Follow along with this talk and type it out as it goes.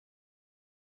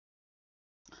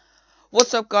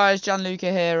What's up guys,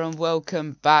 Gianluca here and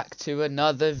welcome back to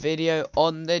another video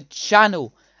on the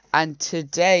channel. And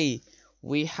today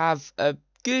we have a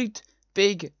good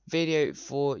big video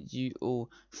for you all.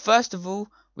 First of all,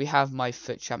 we have my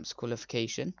FUT Champs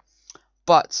qualification,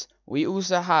 but we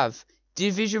also have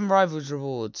Division Rivals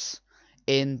rewards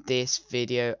in this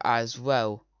video as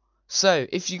well. So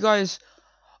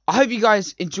I hope you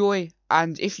guys enjoy,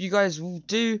 and if you guys will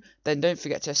do, then don't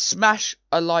forget to smash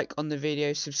a like on the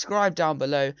video, subscribe down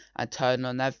below, and turn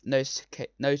on that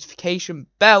notification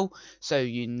bell so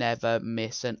you never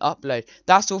miss an upload.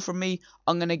 That's all from me.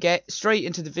 I'm going to get straight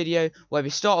into the video where we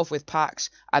start off with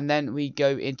packs, and then we go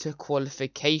into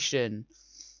qualification.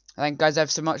 Thank you guys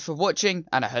ever so much for watching,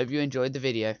 and I hope you enjoyed the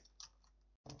video.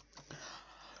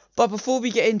 But before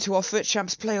we get into our FUT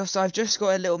Champs playoffs, I've just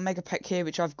got a little mega pack here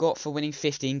which I've got for winning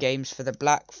 15 games for the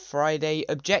Black Friday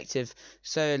objective.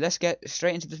 So let's get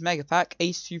straight into this mega pack.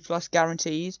 Ace 2 plus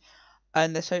guarantees,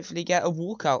 and let's hopefully get a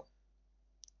walkout.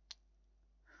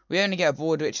 We only get a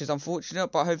board, which is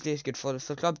unfortunate, but hopefully it's good for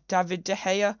the club. David De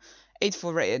Gea,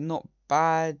 84 rated, not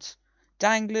bad.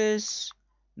 Danglers,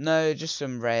 no, just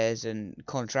some rares and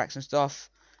contracts and stuff.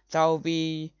 That will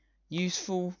be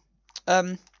useful.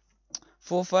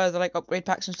 For further upgrade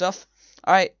packs and stuff.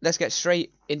 Alright, let's get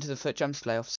straight into the FUT Champs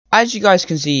playoffs. As you guys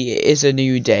can see, it is a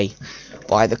new day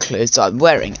by the clothes I'm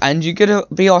wearing, and you're gonna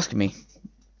be asking me,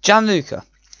 Gianluca,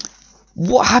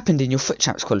 what happened in your FUT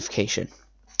Champs qualification?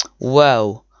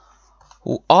 Well,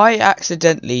 I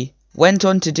accidentally went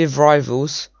on to Div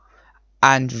Rivals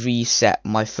and reset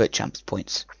my FUT Champs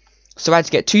points. So I had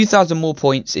to get 2,000 more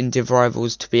points in Div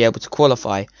Rivals to be able to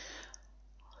qualify.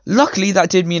 Luckily, that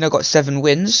did mean I got 7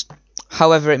 wins.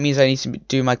 However, it means I need to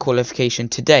do my qualification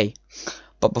today.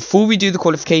 But before we do the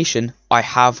qualification, I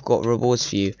have got rewards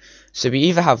for you. So we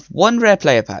either have 1 rare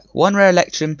player pack, 1 rare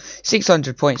Electrum,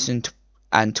 600 points and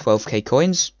 12k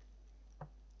coins.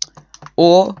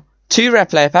 Or 2 rare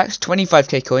player packs,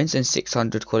 25k coins and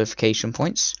 600 qualification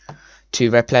points.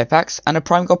 2 rare player packs and a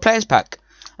Prime God Players pack.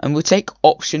 And we'll take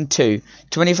option 2,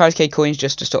 25k coins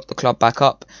just to stock the club back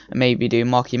up and maybe do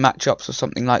marquee matchups or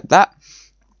something like that.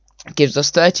 Gives us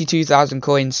 32,000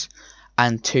 coins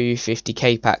and 2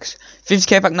 50k packs.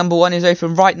 50k pack number 1 is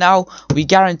open right now. We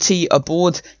guarantee a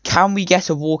board. Can we get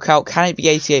a walkout? Can it be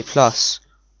 88 plus?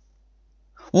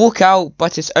 Walkout,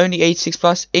 but it's only 86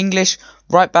 plus. English,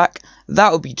 right back.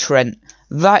 That would be Trent.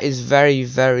 That is very,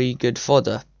 very good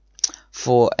fodder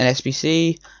for an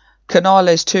SBC.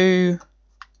 Canales 2.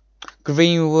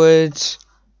 Greenwood.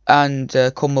 And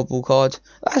CONMEBOL card.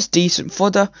 That's decent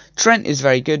fodder. Trent is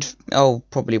very good. I'll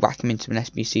probably whack him into an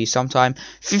SBC sometime.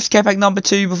 50k pack number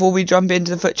 2 before we jump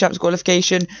into the FUT Champs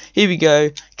qualification. Here we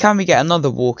go. Can we get another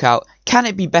walkout? Can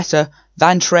it be better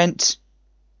than Trent?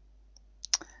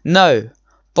 No.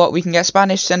 But we can get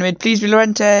Spanish centre mid. Please be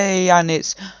Llorente. And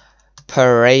it's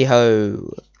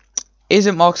Parejo.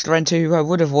 Isn't Marcos Llorente who I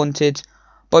would have wanted.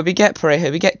 But we get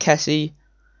Parejo. We get Kessie.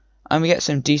 And we get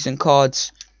some decent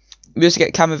cards. We also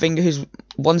get Camavinga, who's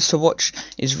ones to watch,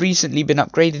 is recently been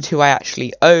upgraded, who I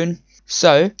actually own.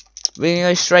 So, we're going to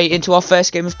go straight into our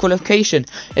first game of qualification.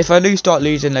 If I start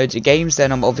losing loads of games,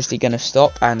 then I'm obviously going to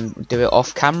stop and do it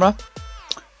off camera.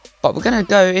 But we're going to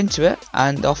go into it,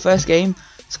 and our first game,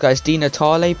 this guy's Di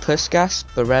Natale, Puskas,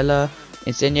 Barella,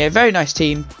 Insigne. Very nice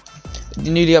team.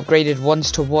 The newly upgraded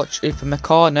ones to watch,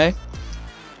 Upamecano.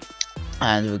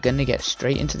 And we're going to get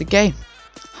straight into the game.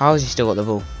 How has he still got the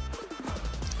ball?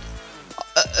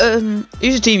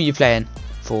 Whose team are you playing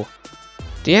for?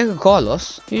 Diego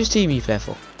Carlos? Whose team are you playing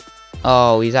for?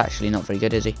 Oh, he's actually not very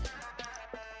good, is he?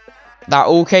 That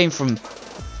all came from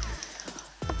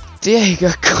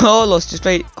Diego Carlos. Just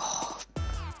played. Oh,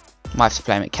 might have to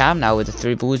play him at cam now with the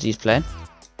 3 balls he's playing.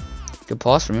 Good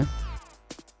pass from him.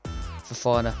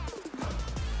 Fofana.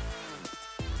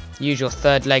 Use your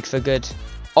 3rd leg for good.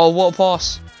 Oh, what a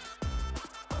pass!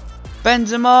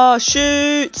 Benzema,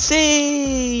 shoot!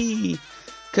 See!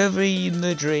 Kareem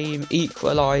the Dream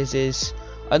equalises.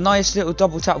 A nice little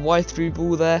double tap wide through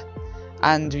ball there.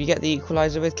 And we get the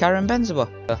equaliser with Karim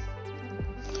Benzema.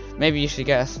 Maybe you should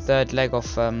get a 3rd leg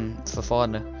off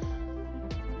Fofana.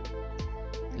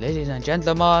 Ladies and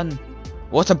gentlemen.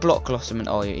 What a block, Klosterman.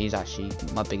 Oh, he's actually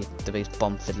the biggest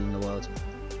bomb fiddle in the world.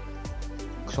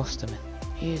 Klosterman.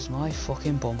 He is my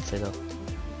fucking bomb fiddle.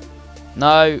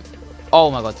 No. Oh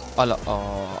my god.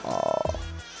 Oh.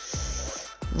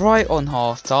 Right on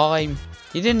half time.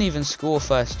 He didn't even score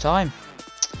first time.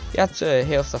 He had to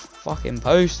hit off the fucking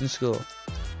post and score.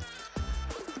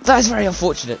 That is very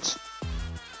unfortunate.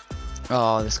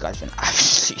 Oh, this guy's been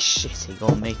absolutely shitting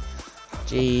on me.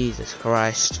 Jesus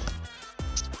Christ.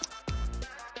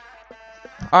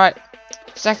 Alright.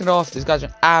 Second half, this guy's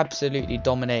been absolutely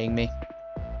dominating me.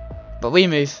 But we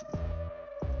move.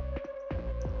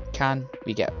 Can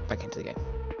we get back into the game?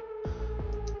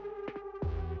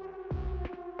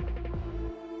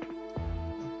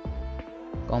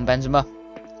 Go on, Benzema.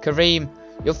 Kareem,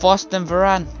 you're faster than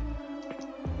Varane.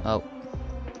 Oh.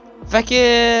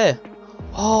 Fekir!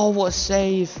 Oh, what a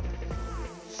save.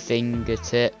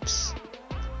 Fingertips.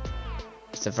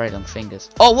 It's a very long fingers.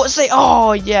 Oh, what a save!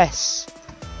 Oh, yes!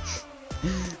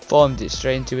 Bombed it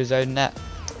straight into his own net.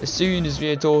 As soon as we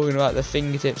were talking about the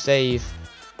fingertip save,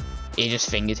 he just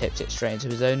fingertipped it straight into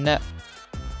his own net.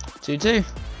 2-2.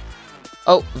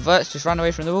 Oh, Verts just ran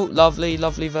away from the ball. Lovely,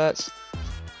 lovely Verts.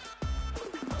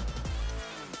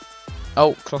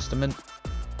 Oh, Klosterman.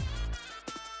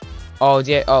 Oh,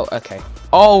 yeah. Oh, okay.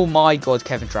 Oh my God,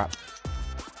 Kevin Trapp.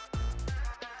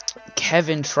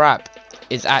 Kevin Trapp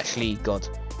is actually God.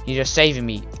 He's just saving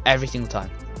me every single time.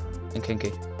 And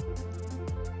Kunku.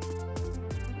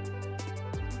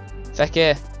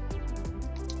 Fekir.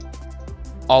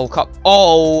 Oh, cup.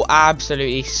 Oh,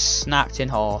 absolutely snapped in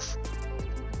half.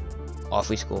 Oh, if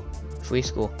we score. If we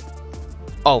score.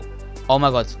 Oh. Oh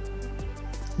my God.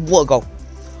 What a goal.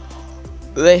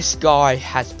 This guy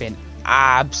has been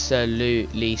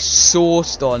absolutely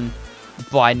sauced on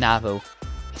by Nabil.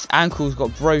 His ankles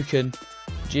got broken.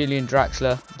 Julian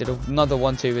Draxler did another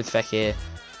 1-2 with Fekir.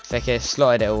 Fekir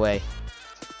slotted it away.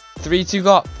 3-2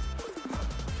 up.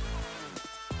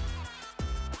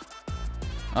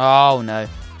 Oh no.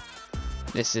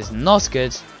 This is not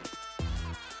good.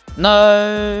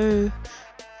 No.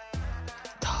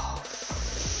 Oh.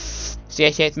 It's the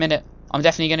 88th minute. I'm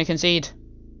definitely going to concede.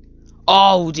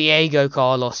 Oh, Diego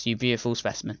Carlos, you beautiful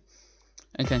specimen.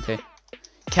 And Kunku.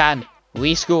 Can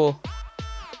we score?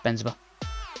 Benzema.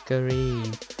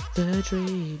 Kareem. The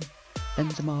dream.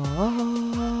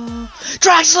 Benzema.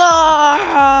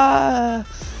 Draxler!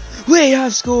 We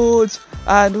have scored.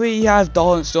 And we have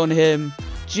danced on him.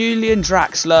 Julian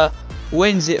Draxler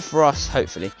wins it for us,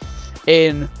 hopefully,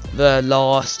 in the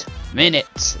last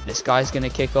minute. This guy's going to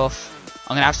kick off.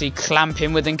 I'm going to actually clamp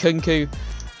him with Nkunku.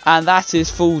 And that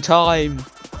is full time.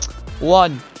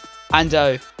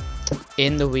 1-0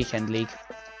 in the weekend league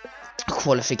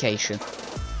qualification.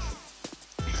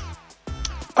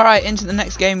 Alright, into the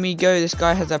next game we go. This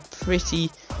guy has a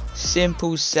pretty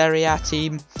simple Serie A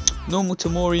team. Normal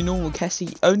Tomori, normal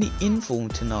Kessie, only inform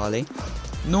Tonali.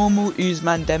 Normal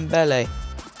Ousmane Dembele.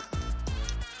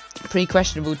 Pretty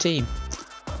questionable team.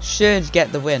 Should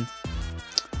get the win.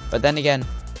 But then again,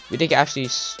 we did actually,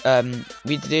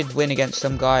 we did win against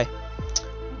some guy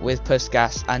with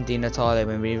Puskas and Di Natale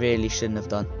when we really shouldn't have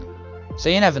done. So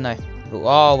you never know.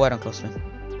 Oh, well done, Klosterman.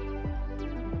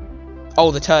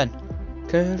 Oh, the turn.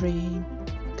 Kareem.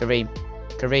 Kareem.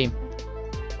 Kareem.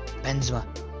 Benzema.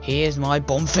 Here's my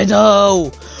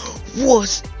Bonfido.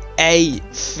 What a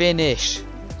finish.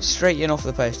 Straight in off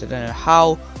the post. I don't know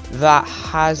how that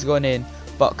has gone in.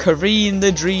 But Kareem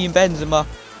the Dream Benzema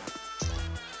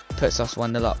puts us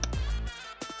 1-0 up.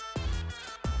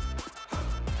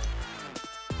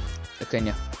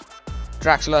 Acuna.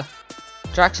 Draxler.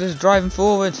 Draxler's driving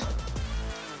forward.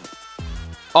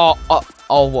 Oh,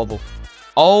 wobble.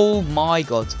 Oh my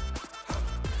God.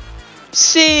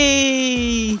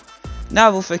 See!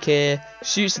 Nabil Fekir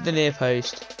shoots at the near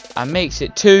post and makes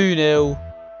it 2-0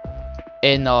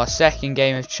 in our second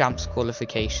game of Champs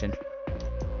qualification.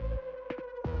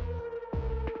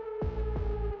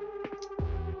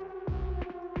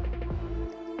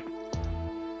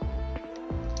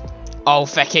 Oh,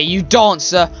 Fekir, you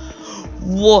dancer!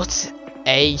 What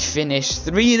a finish.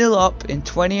 3-0 up in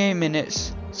 28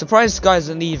 minutes. Surprised this guys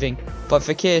are leaving, but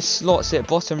Fekir slots it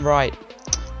bottom right.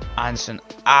 And it's an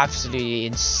absolutely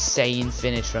insane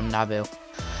finish from Nabil.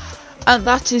 And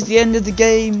that is the end of the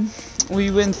game. We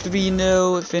win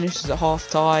 3-0. It finishes at half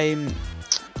time.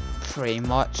 Pretty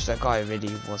much. That guy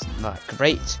really wasn't that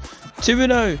great.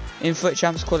 2-0 in Foot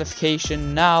Champs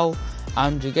qualification now.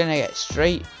 And we're going to get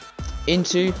straight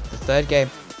into the third game.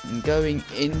 I'm going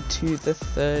into the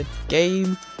third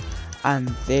game. And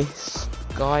this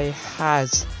guy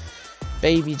has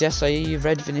Baby Desai,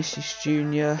 Red Vinicius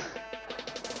Jr.,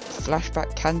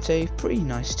 Flashback Kante, pretty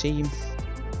nice team.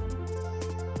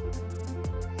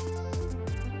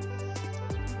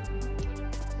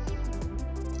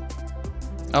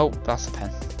 Oh, that's a pen.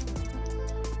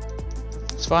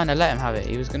 It's fine, I let him have it.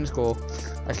 He was going to score.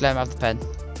 I just let him have the pen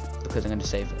because I'm going to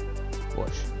save it.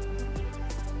 Watch.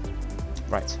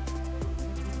 Right.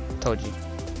 Told you.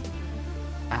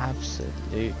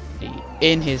 Absolutely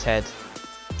in his head.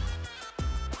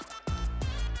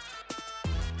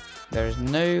 There is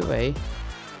no way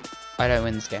I don't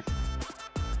win this game.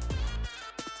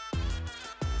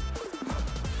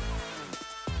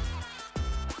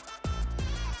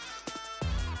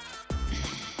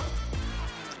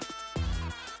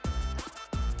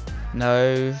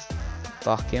 No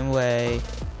fucking way.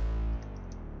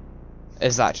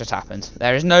 Has that just happened?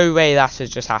 There is no way that has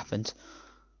just happened.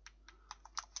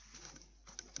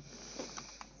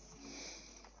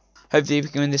 Hopefully we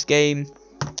can win this game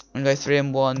and go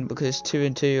 3-1, because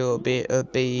 2-2 will be a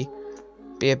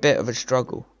bit of a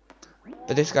struggle.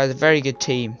 But this guy's a very good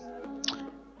team.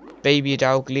 Baby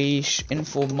Dalglish, in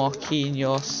for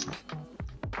Marquinhos.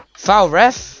 Foul,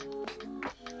 ref.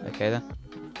 Okay then.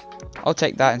 I'll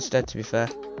take that instead, to be fair.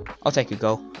 I'll take a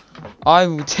goal. I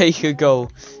will take a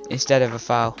goal instead of a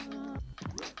foul.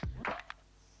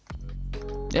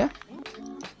 Yeah.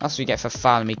 That's what you get for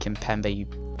fouling me, Kimpembe, you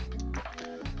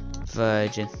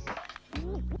virgin.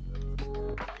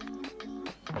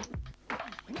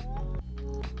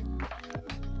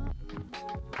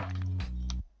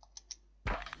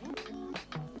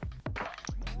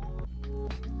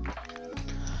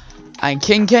 And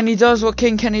King Kenny does what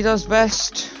King Kenny does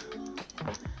best.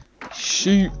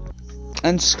 Shoot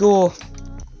and score.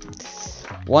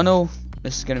 1-0.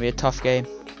 This is going to be a tough game.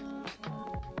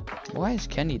 Why is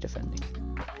Kenny defending?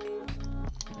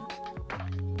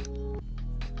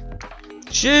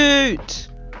 Shoot!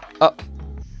 Oh.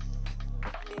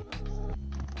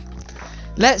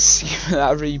 Let's skip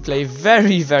that replay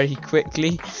very, very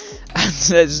quickly. And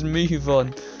let's move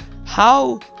on.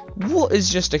 What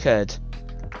has just occurred?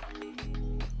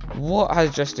 What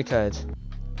has just occurred?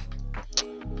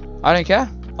 I don't care.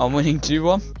 I'm winning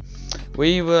 2-1.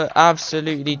 We will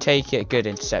absolutely take it. Good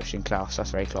interception, Klaus.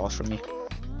 That's very class from me.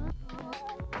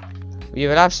 We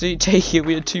will absolutely take it.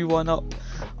 We are 2-1 up.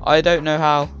 I don't know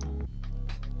how.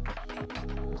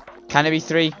 Can it be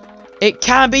 3? It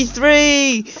can be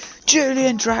 3!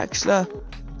 Julian Draxler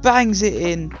bangs it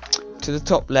in to the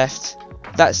top left.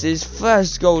 That's his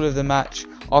first goal of the match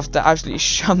after absolutely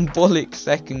shambolic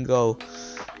second goal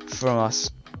from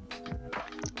us.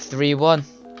 3-1.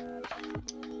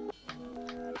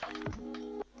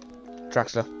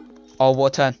 Draxler. Oh,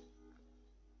 what a turn.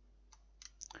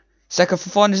 Second for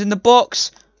fun is in the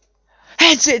box.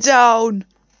 Heads it down.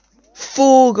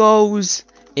 4 goals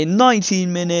in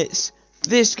 19 minutes.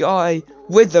 This guy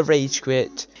with the rage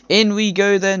quit. In we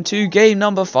go then to game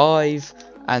number 5.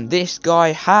 And this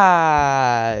guy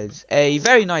has a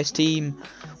very nice team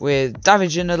with David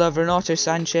Ginola, Renato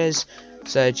Sanchez,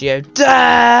 Sergio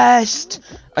Dest,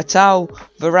 Atal,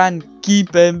 Varane,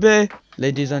 Kimpembe.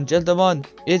 Ladies and gentlemen,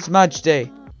 it's match day.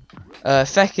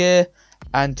 Fekir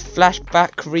and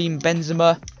flashback Karim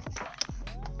Benzema.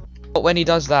 But when he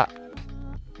does that,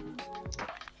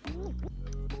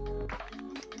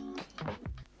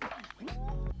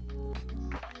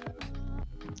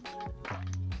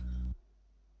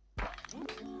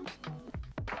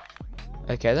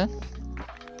 okay then.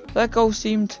 That goal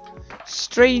seemed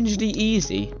strangely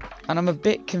easy, and I'm a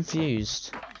bit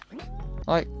confused.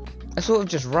 Like, I sort of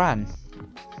just ran.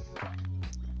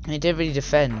 And he didn't really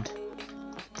defend.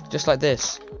 Just like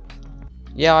this.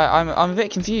 Yeah, I'm a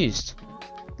bit confused.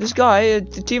 This guy, a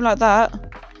team like that,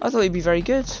 I thought he'd be very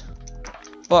good.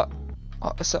 But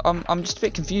so I'm just a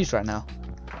bit confused right now.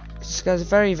 This guy's a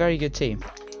very, very good team.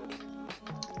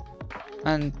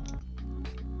 And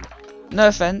no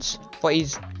offense, but he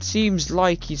seems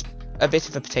like he's a bit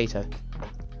of a potato.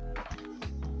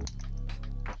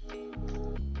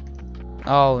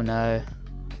 Oh no.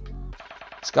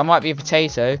 This guy might be a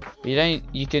potato, but you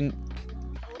don't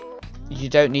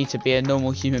need to be a normal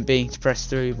human being to press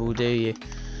through ball, do you?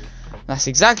 That's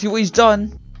exactly what he's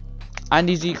done, and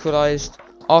he's equalised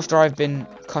after I've been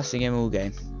cussing him all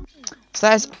game. So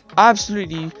that's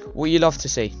absolutely what you love to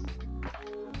see.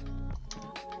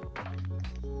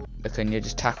 Look, and you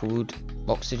just tackled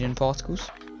oxygen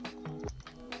particles.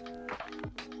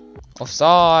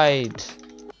 Offside.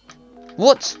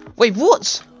 What? Wait,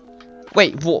 what?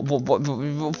 Wait,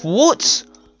 what?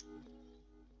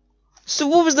 So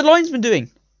what was the linesman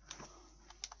doing?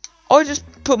 I just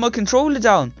put my controller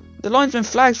down. The linesman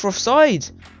flags for offside.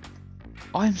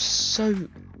 I'm so...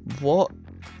 What?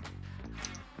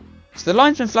 So the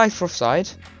linesman flags for offside.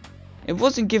 It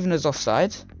wasn't given as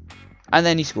offside. And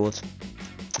then he scored.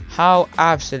 How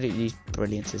absolutely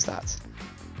brilliant is that?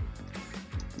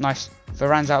 Nice.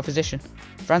 Varane's out of position.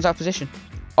 Varane's out of position.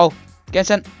 Oh, get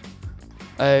sent.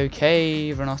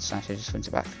 Okay, Renato Sanchez just wins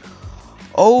it back.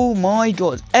 Oh my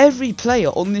god, every player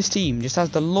on this team just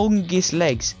has the longest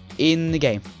legs in the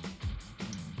game.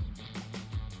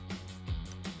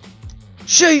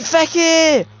 Shoot,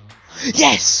 Fekir!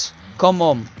 Yes! Come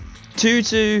on.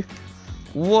 2-2.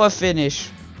 What a finish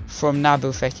from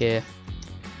Nabil Fekir.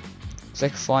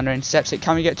 Second finder intercepts it.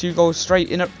 Can we get 2 goals straight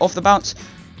in off the bounce?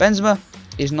 Benzema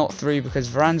is not through because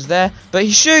Varane's there, but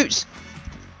he shoots!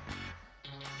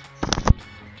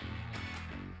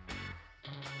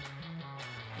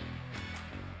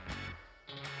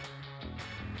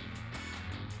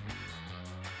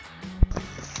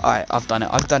 Alright, I've done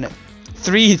it.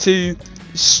 3-2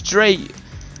 straight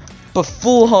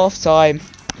before half time.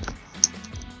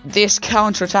 This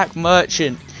counter-attack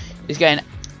merchant is getting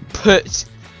put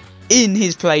in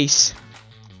his place.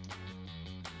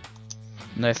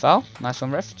 No foul. Nice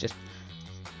one, ref. Just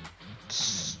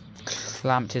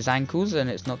clamped his ankles and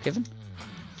it's not given.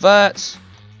 Vert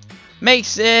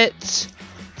makes it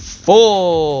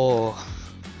 4.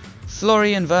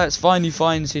 Florian Wirtz finally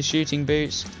finds his shooting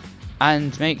boots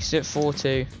and makes it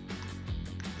 4-2.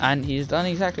 And he's done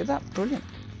exactly that. Brilliant.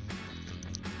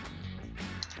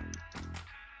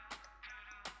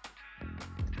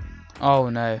 Oh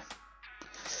no.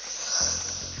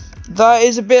 That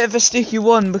is a bit of a sticky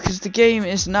one because the game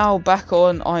is now back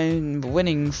on. I'm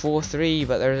winning 4-3,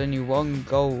 but there is only one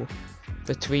goal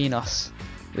between us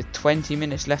with 20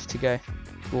 minutes left to go.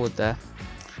 Good there.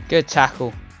 Good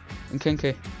tackle. And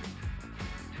Kunku.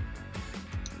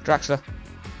 Draxler.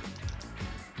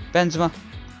 Benzema.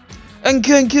 And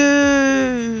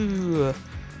Kunku!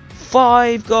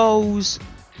 5 goals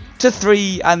to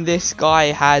 3, and this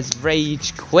guy has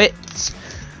rage quit.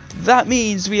 That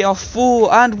means we are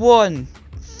 4-1.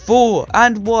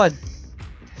 4-1.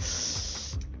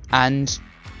 And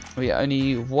we are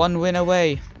only 1 win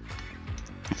away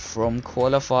from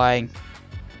qualifying.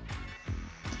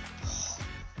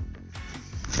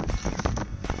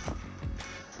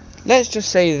 Let's just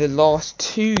say the last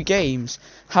 2 games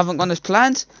haven't gone as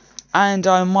planned, and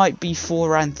I might be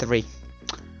 4-3.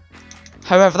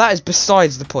 However, that is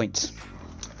besides the point.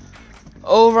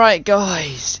 Alright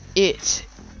guys, it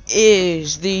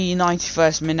is the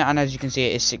 91st minute, and as you can see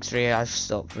it is 6-3. I've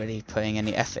stopped really putting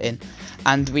any effort in,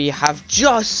 and we have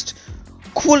just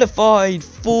qualified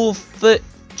for FUT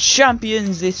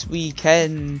Champions this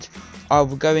weekend. I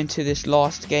will go into this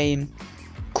last game,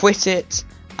 quit it,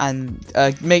 and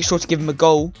make sure to give them a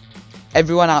goal.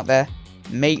 Everyone out there,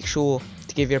 make sure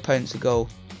to give your opponents a goal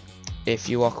if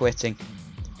you are quitting.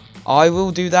 I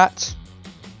will do that,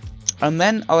 and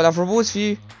then I will have rewards for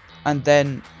you, and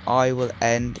then I will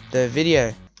end the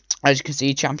video. As you can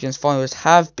see, Champions finals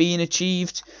have been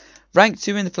achieved. Rank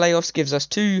 2 in the playoffs gives us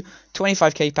 2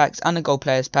 25k packs and a gold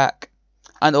players pack,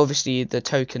 and obviously the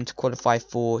token to qualify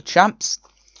for Champs.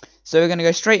 So we're going to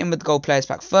go straight in with the gold players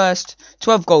pack first.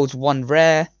 12 golds, 1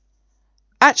 rare.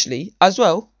 Actually, as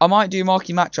well, I might do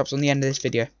marquee matchups on the end of this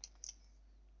video.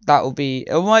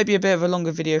 It might be a bit of a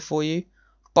longer video for you,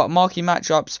 but marquee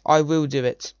matchups, I will do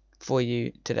it for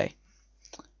you today.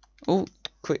 Oh,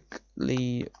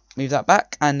 quickly move that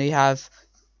back, and we have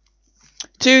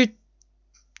two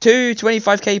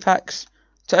 25k packs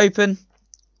to open.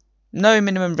 No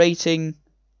minimum rating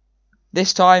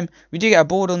this time. We do get a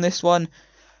board on this one.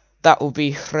 That will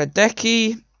be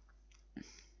Hradecki,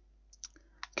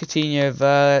 Coutinho,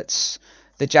 Wirtz,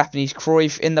 the Japanese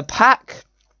Cruyff in the pack.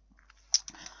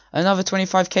 Another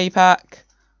 25k pack.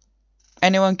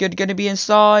 Anyone good going to be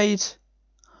inside?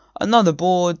 Another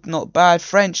board, not bad.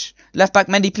 French left back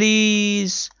Mendy,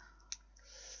 please.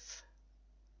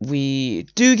 We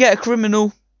do get a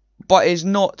criminal, but it's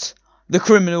not the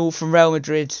criminal from Real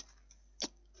Madrid.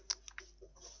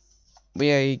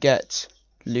 We get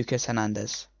Lucas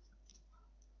Hernandez.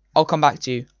 I'll come back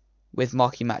to you with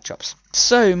marquee matchups.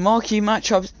 So marquee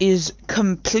matchups is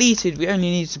completed. We only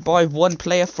need to buy 1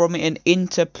 player from it, an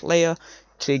Inter player,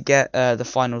 to get the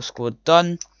final squad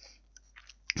done.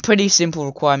 Pretty simple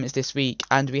requirements this week,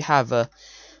 and we have a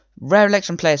rare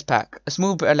Electrum players pack, a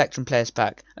small Electrum players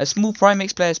pack, a small Prime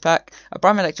Mix players pack, a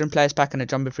Prime Electrum players pack, and a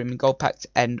Jumbo Premium Gold pack to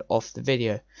end off the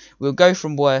video. We'll go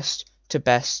from worst to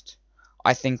best.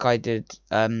 I think I did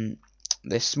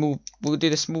we'll do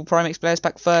the small Prime Mix players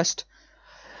pack first.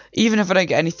 Even if I don't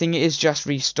get anything, it is just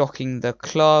restocking the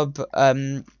club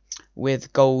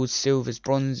with golds, silvers,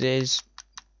 bronzes.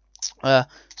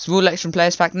 Small Electrum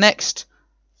players pack next.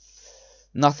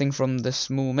 Nothing from the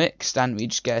small mixed, and we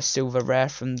just get a silver rare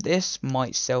from this.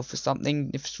 Might sell for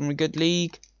something if it's from a good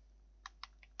league.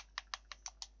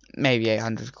 Maybe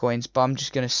 800 coins, but I'm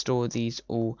just going to store these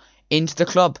all into the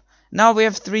club. Now we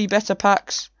have 3 better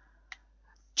packs.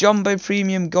 Jumbo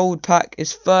Premium Gold pack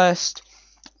is first.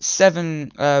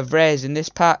 7 rares in this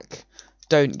pack.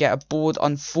 Don't get a board,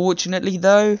 unfortunately,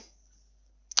 though.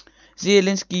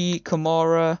 Zielinski,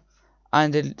 Kamara,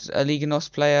 and a Liga NOS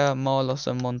player, Marlos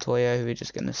and Montoya, who we're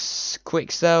just going to quick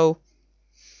sell.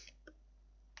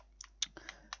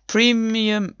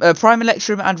 Prime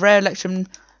Electrum and Rare Electrum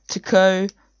to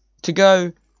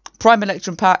go. Prime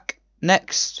Electrum pack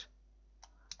next.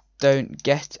 Don't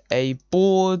get a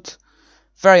board.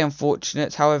 Very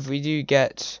unfortunate. However, we do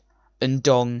get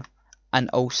Ndong and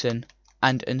Olsen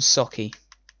and Nsocki.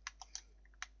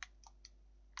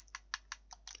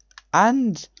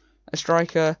 and a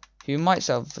striker who might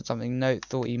sell for something. No,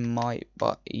 thought he might,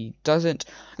 but he doesn't.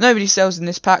 Nobody sells in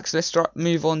this pack, so let's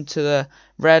move on to the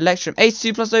rare Electrum.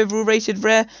 82 plus overall rated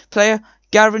rare player,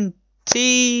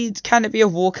 guaranteed. Can it be a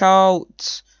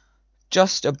walkout?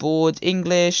 Just a board.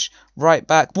 English, right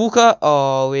back, Walker.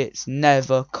 Oh, it's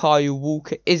never Kyle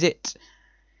Walker, is it?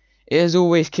 It is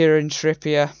always Kieran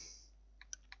Trippier.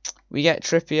 We get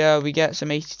Trippier, we get some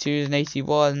 82s and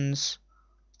 81s.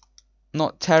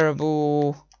 Not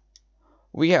terrible.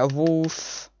 We get a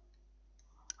Wolf.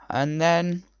 And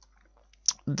then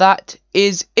that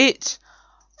is it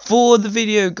for the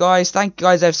video, guys. Thank you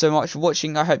guys ever so much for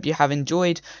watching. I hope you have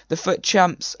enjoyed the Foot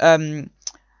Champs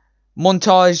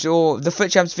montage, or the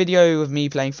Foot Champs video of me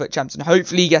playing Foot Champs and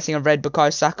hopefully getting a red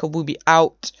Bukayo Saka. Will be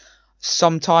out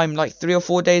sometime like 3 or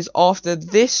 4 days after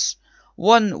this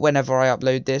one, whenever I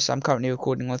upload this. I'm currently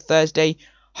recording on Thursday.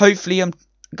 Hopefully I'm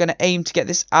gonna aim to get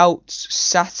this out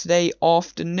Saturday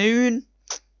afternoon.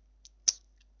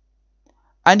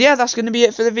 And yeah, that's going to be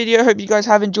it for the video. Hope you guys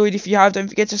have enjoyed. If you have, don't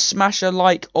forget to smash a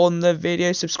like on the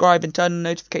video, subscribe and turn on the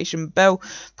notification bell,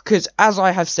 because as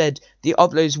I have said, the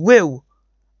uploads will,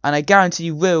 and I guarantee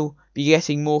you will, be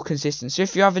getting more consistent. So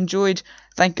if you have enjoyed,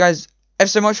 thank you guys ever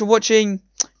so much for watching.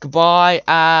 Goodbye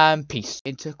and peace.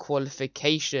 Into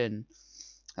qualification.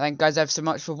 Thank you guys ever so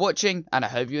much for watching, and I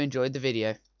hope you enjoyed the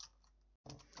video.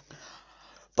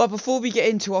 But before we get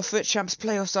into our Foot Champs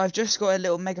playoffs, I've just got a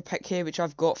little mega pack here which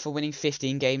I've got for winning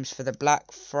 15 games for the Black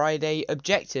Friday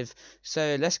objective.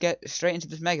 So let's get straight into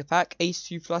this mega pack.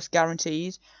 82 plus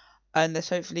guarantees, and let's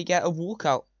hopefully get a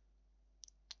walkout.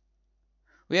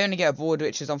 We only get a board,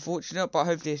 which is unfortunate, but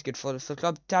hopefully it's good for the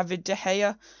club. David De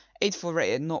Gea, 84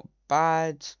 rated, not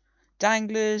bad.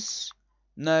 Danglers,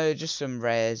 no, just some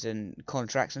rares and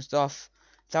contracts and stuff.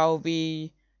 That will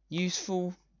be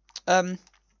useful.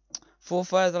 For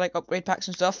further like upgrade packs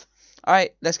and stuff.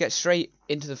 Alright, let's get straight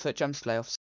into the Foot Champs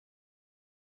playoffs.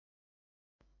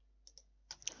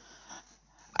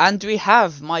 And we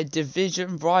have my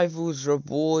Division Rivals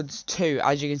Rewards 2.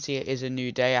 As you can see, it is a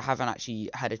new day. I haven't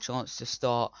actually had a chance to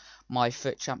start my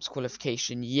Foot Champs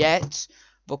qualification yet,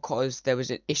 because there was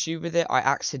an issue with it. I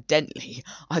accidentally,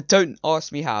 don't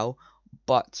ask me how,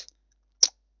 but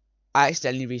I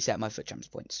accidentally reset my Foot Champs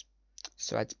points.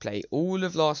 So I had to play all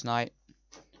of last night